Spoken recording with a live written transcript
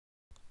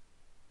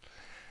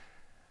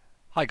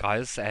Hi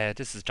guys,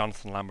 this is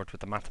Jonathan Lambert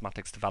with the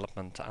Mathematics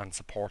Development and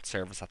Support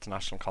Service at the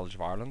National College of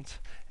Ireland,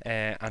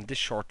 and this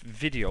short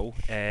video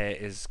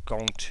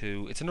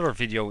it's another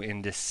video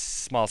in this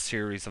small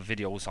series of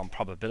videos on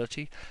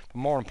probability, but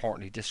more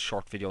importantly this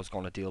short video is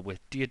going to deal with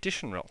the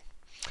addition rule.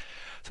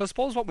 So I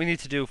suppose what we need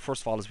to do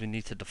first of all is we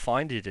need to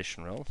define the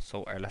addition rule,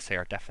 so let's say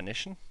our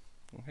definition.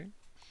 Okay.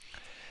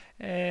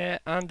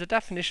 And the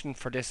definition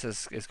for this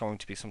is going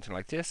to be something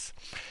like this,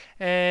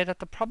 that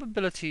the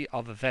probability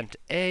of event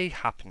A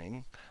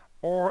happening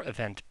or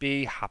event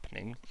B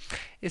happening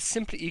is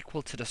simply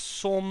equal to the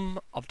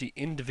sum of the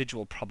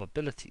individual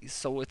probabilities.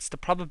 So it's the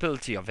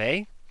probability of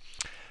A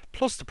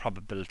plus the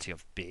probability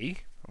of B,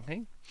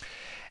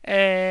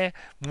 okay,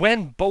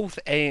 when both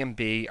A and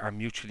B are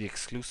mutually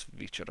exclusive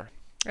of each other.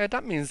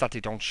 That means that they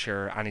don't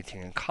share anything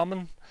in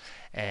common.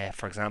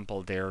 For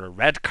example, they're a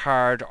red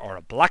card or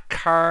a black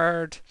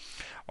card,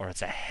 or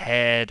it's a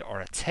head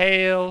or a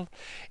tail,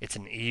 it's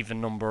an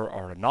even number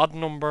or an odd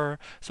number.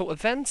 So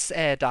events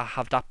that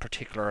have that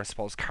particular, I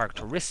suppose,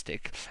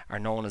 characteristic are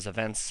known as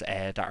events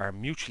that are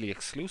mutually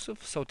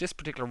exclusive. So this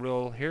particular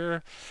rule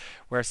here,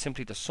 where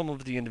simply the sum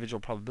of the individual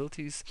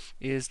probabilities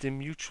is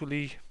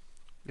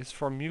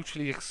for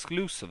mutually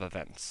exclusive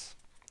events.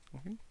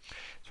 Okay?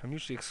 It's for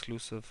mutually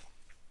exclusive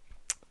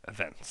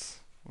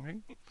events. Okay?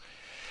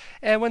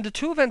 When the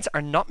two events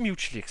are not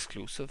mutually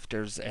exclusive,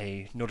 there's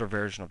another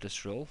version of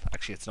this rule.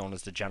 Actually, it's known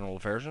as the general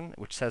version,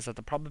 which says that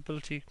the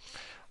probability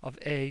of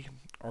A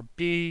or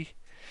B,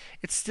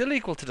 it's still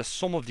equal to the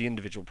sum of the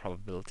individual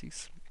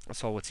probabilities.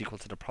 So it's equal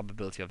to the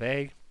probability of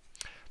A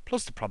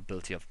plus the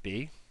probability of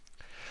B.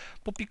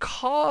 But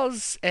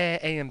because A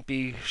and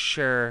B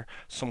share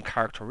some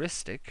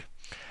characteristic,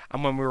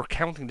 and when we were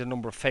counting the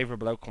number of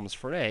favourable outcomes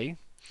for A,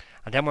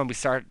 and then when we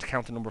started to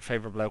count the number of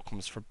favourable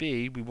outcomes for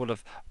B, we would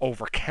have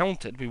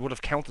overcounted. We would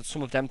have counted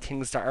some of them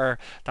things that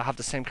have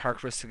the same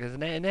characteristic as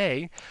an A and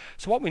A.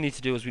 So what we need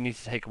to do is we need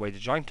to take away the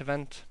joint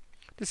event.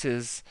 This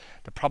is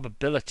the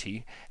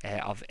probability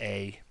of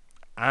A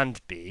and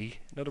B.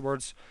 In other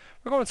words,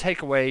 we're going to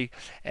take away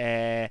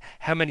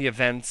how many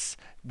events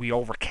we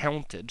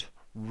overcounted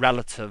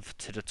relative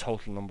to the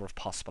total number of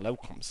possible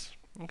outcomes.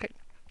 Okay,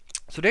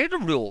 so they're the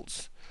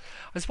rules.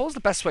 I suppose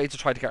the best way to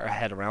try to get our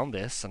head around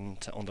this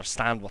and to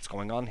understand what's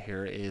going on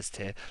here is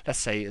to, let's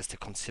say, is to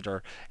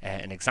consider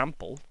an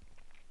example.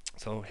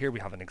 So here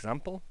we have an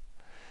example,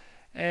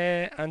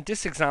 and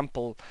this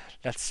example,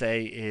 let's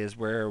say, is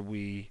where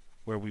we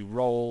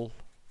roll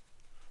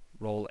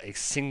a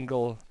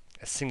single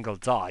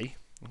die,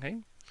 okay,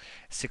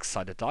 a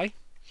six-sided die.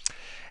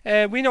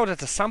 We know that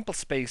the sample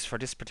space for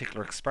this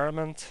particular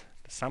experiment,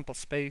 the sample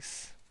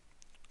space,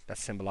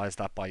 let's symbolize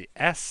that by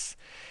S,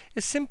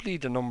 is simply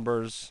the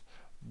numbers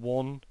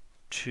 1,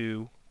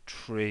 2,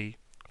 3,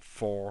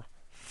 4,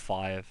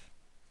 5,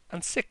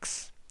 and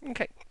 6.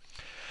 Okay.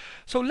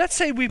 So let's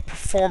say we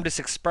perform this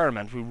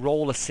experiment. We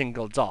roll a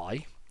single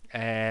die,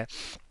 and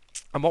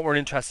what we're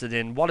interested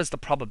in, what is the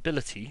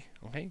probability?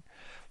 Okay,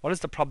 what is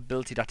the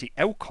probability that the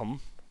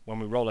outcome when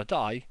we roll a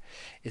die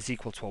is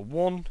equal to a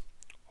 1,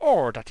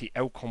 or that the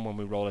outcome when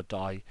we roll a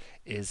die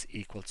is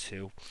equal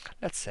to,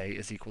 let's say,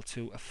 is equal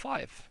to a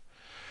 5.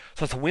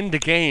 So to win the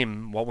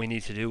game, what we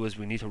need to do is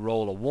we need to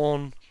roll a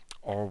 1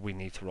 or we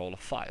need to roll a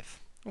 5.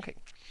 Okay.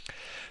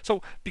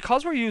 So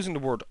because we're using the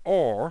word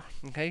or,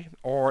 okay,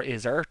 or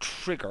is our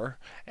trigger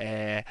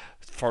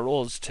for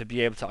us to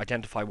be able to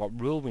identify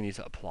what rule we need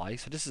to apply.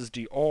 So this is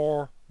the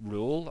or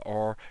rule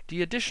or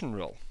the addition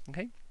rule.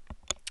 Okay.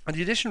 And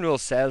the addition rule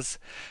says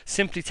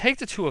simply take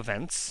the two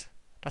events.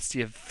 That's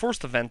the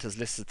first event is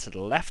listed to the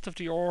left of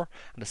the or,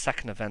 and the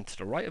second event to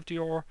the right of the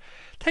or.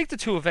 Take the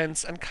two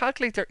events and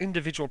calculate their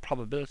individual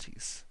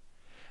probabilities.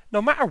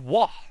 No matter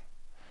what,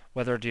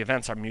 whether the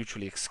events are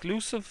mutually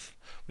exclusive,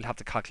 we'll have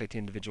to calculate the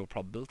individual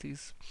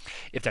probabilities.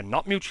 If they're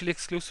not mutually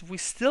exclusive, we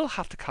still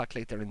have to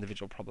calculate their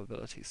individual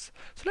probabilities.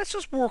 So let's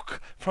just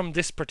work from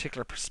this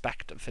particular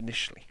perspective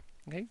initially.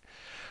 Okay?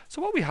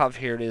 So what we have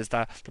here is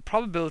that the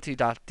probability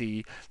that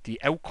the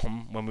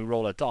outcome when we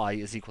roll a die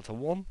is equal to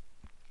 1,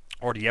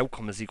 or the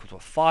outcome is equal to a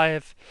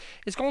 5,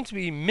 is going to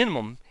be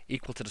minimum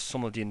equal to the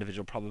sum of the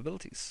individual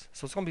probabilities.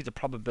 So it's going to be the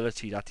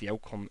probability that the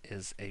outcome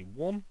is a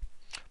 1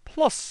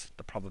 plus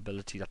the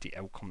probability that the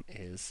outcome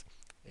is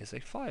a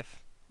 5.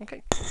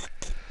 Okay.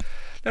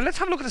 Now let's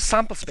have a look at the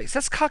sample space.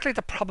 Let's calculate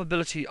the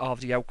probability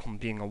of the outcome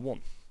being a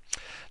 1.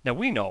 Now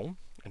we know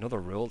another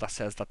rule that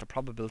says that the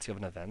probability of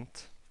an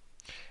event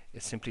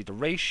is simply the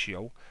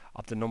ratio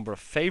of the number of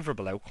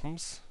favourable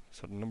outcomes,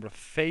 so the number of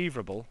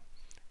favourable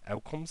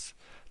outcomes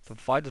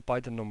divided by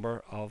the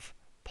number of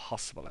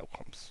possible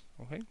outcomes.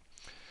 Okay,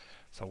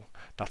 so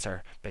that's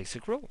our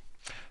basic rule.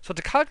 So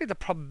to calculate the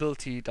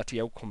probability that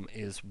the outcome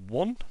is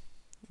 1,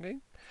 okay,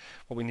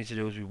 what we need to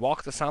do is we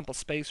walk the sample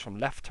space from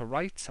left to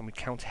right and we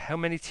count how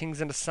many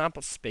things in the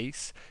sample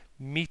space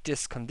meet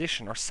this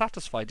condition or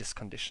satisfy this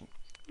condition.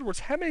 In other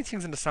words, how many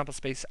things in the sample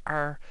space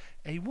are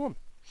a 1?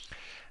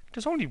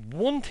 There's only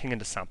one thing in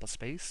the sample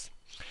space,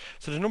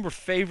 so the number of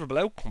favourable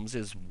outcomes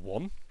is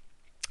 1.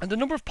 And the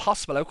number of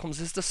possible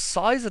outcomes is the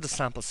size of the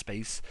sample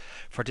space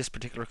for this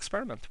particular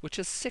experiment, which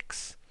is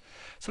 6.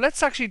 So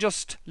let's actually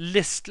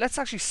let's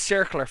actually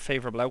circle our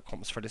favourable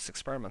outcomes for this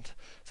experiment.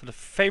 So the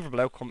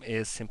favourable outcome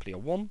is simply a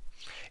 1.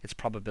 Its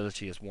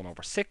probability is 1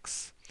 over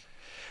 6.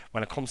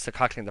 When it comes to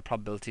calculating the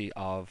probability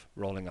of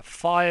rolling a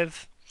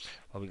 5,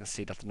 well, we can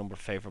see that the number of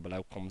favourable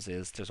outcomes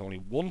is there's only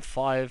one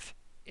 5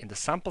 in the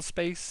sample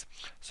space,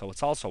 so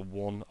it's also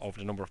 1 over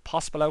the number of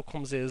possible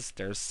outcomes is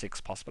there's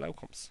 6 possible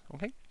outcomes.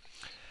 Okay.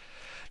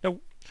 Now,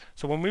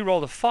 so when we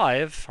roll a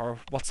 5, or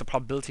what's the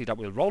probability that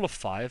we'll roll a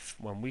 5,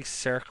 when we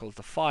circle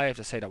the 5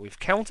 to say that we've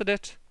counted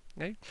it,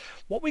 okay,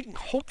 what we can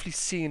hopefully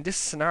see in this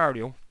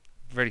scenario,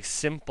 very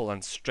simple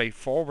and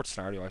straightforward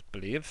scenario I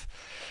believe,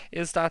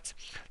 is that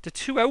the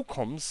two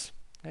outcomes,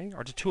 okay,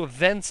 or the two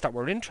events that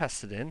we're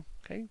interested in,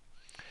 okay,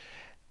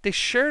 they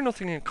share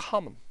nothing in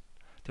common.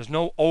 There's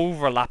no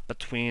overlap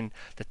between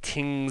the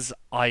things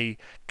I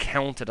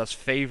counted as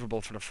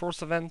favourable for the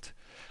first event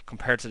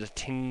compared to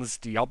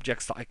the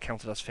objects that I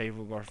counted as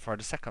favourable for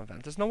the second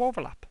event. There's no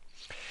overlap.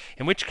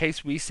 In which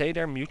case we say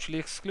they're mutually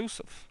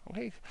exclusive.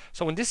 Okay?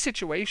 So in this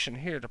situation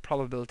here, the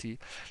probability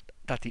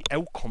that the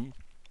outcome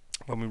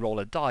when we roll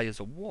a die is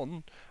a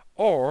 1,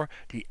 or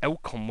the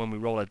outcome when we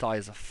roll a die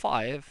is a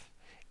 5,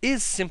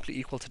 is simply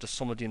equal to the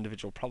sum of the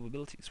individual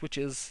probabilities, which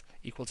is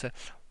equal to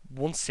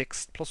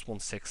 1/6 plus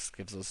 1/6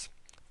 gives us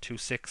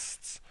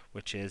 2/6,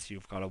 which is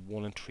you've got a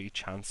 1 in 3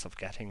 chance of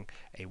getting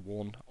a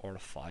 1 or a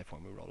 5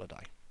 when we roll a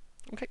die.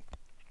 Okay.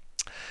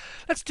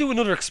 Let's do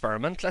another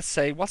experiment. Let's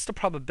say what's the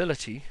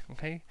probability,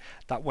 okay,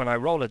 that when I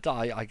roll a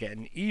die I get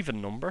an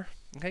even number,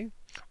 okay,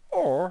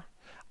 or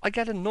I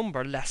get a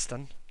number less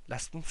than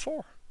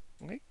 4.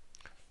 Okay.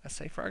 Let's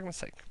say for argument's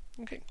sake.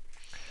 Okay.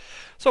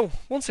 So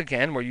once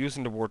again we're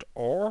using the word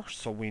or,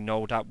 so we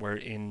know that we're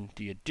in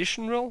the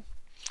addition rule.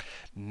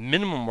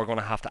 Minimum we're going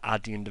to have to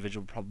add the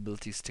individual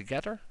probabilities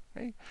together.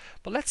 Okay?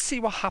 But let's see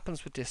what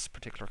happens with this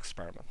particular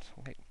experiment.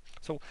 Okay?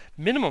 So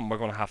minimum we're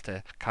going to have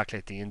to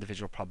calculate the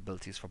individual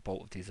probabilities for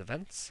both of these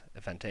events,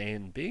 event A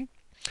and B.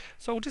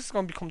 So this is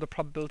going to become the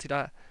probability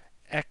that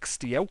x,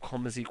 the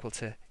outcome, is equal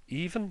to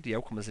even, the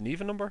outcome is an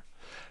even number,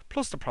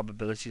 plus the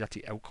probability that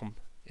the outcome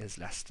is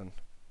less than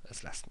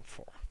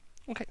 4.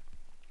 Okay.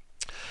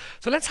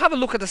 So let's have a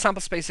look at the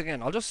sample space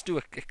again. I'll just do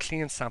a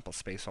clean sample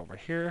space over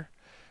here.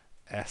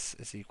 S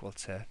is equal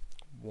to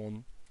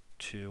 1,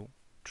 2,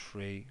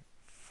 3,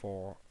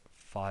 4,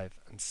 5,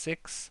 and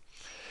 6.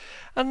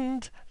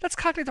 And let's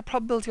calculate the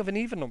probability of an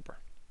even number.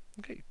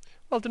 Okay.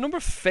 Well, the number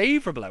of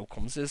favourable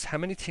outcomes is how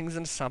many things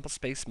in the sample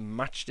space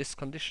match this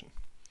condition.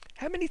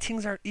 How many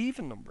things are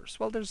even numbers?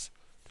 Well, there's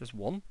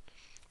 1,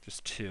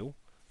 there's 2,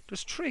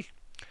 there's 3.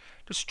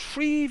 There's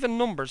 3 even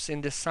numbers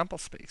in this sample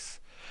space.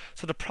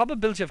 So the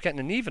probability of getting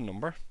an even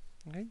number,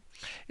 okay,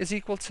 is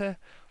equal to,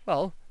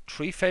 well,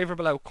 3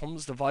 favourable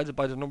outcomes divided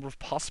by the number of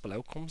possible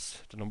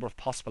outcomes, the number of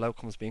possible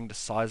outcomes being the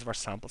size of our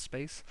sample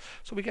space.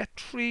 So we get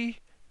 3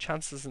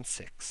 chances in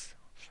 6,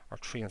 or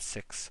 3 and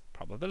 6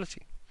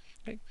 probability.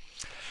 Okay.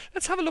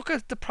 Let's have a look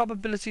at the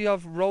probability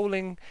of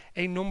rolling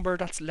a number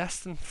that's less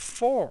than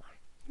 4.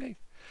 Okay.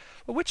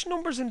 Well, which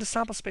numbers in the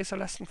sample space are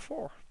less than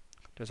 4?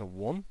 There's a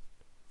 1,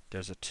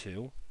 there's a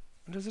 2,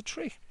 and there's a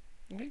 3.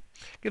 Okay.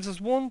 Gives us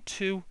 1,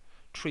 2,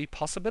 3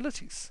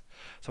 possibilities.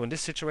 So in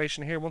this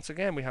situation here, once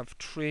again, we have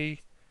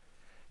 3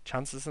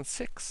 chances in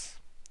 6.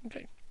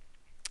 Okay.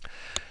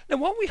 Now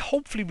what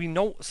we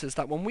notice is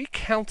that when we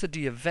counted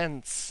the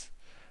events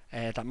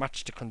that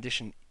match the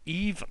condition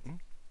even,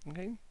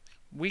 okay,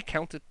 we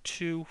counted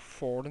 2,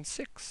 4, and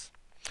 6.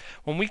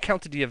 When we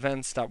counted the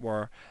events that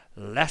were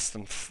less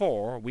than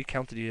 4, we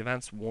counted the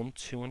events 1,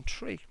 2, and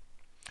 3.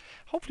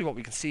 Hopefully what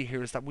we can see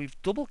here is that we've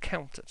double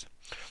counted.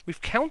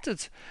 We've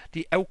counted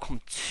the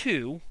outcome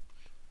 2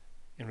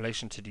 in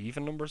relation to the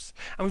even numbers,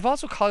 and we've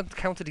also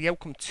counted the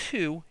outcome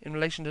 2 in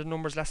relation to the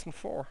numbers less than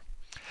 4.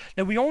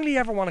 Now we only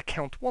ever want to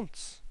count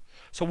once,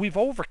 so we've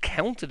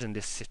overcounted in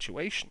this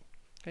situation.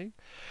 Okay?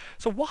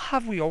 So what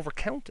have we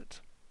overcounted?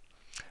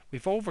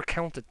 We've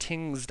overcounted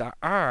things that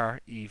are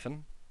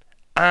even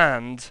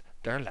and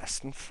they're less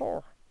than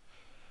 4,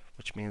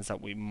 which means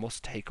that we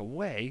must take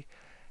away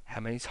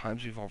how many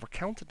times we've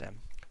overcounted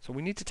them. So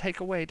we need to take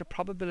away the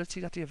probability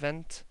that the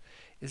event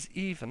is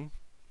even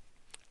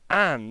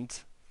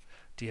and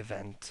the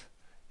event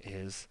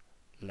is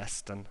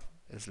less than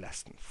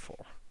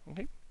 4.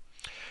 Okay?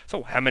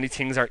 So how many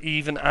things are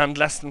even and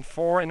less than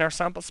 4 in our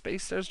sample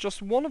space? There's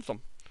just one of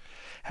them.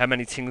 How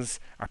many things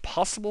are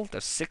possible?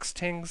 There's 6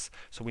 things,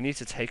 so we need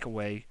to take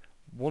away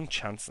 1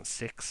 chance in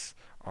 6,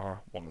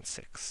 or 1 in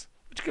 6,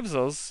 which gives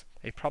us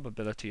a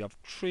probability of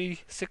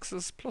 3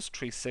 6s plus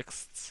 3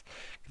 sixths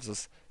gives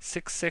us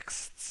 6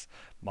 sixths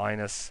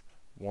minus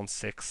 1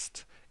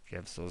 sixth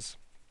gives us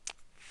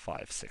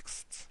 5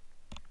 sixths.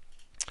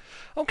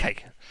 Okay,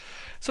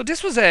 so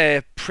this was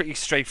a pretty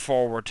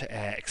straightforward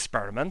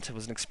experiment. It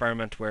was an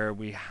experiment where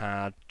we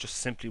had just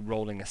simply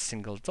rolling a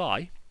single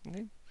die.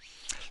 Okay?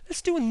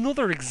 Let's do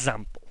another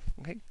example.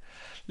 Okay?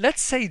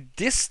 Let's say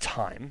this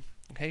time,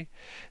 okay,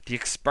 the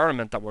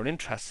experiment that we're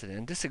interested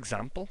in, this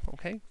example,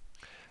 okay,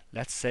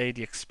 let's say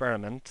the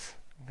experiment,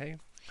 okay,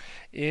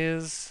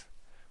 is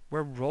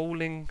we're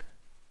rolling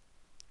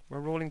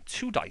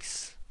 2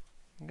 dice.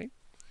 Okay,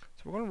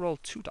 so we're going to roll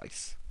 2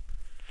 dice.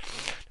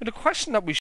 Now the question that we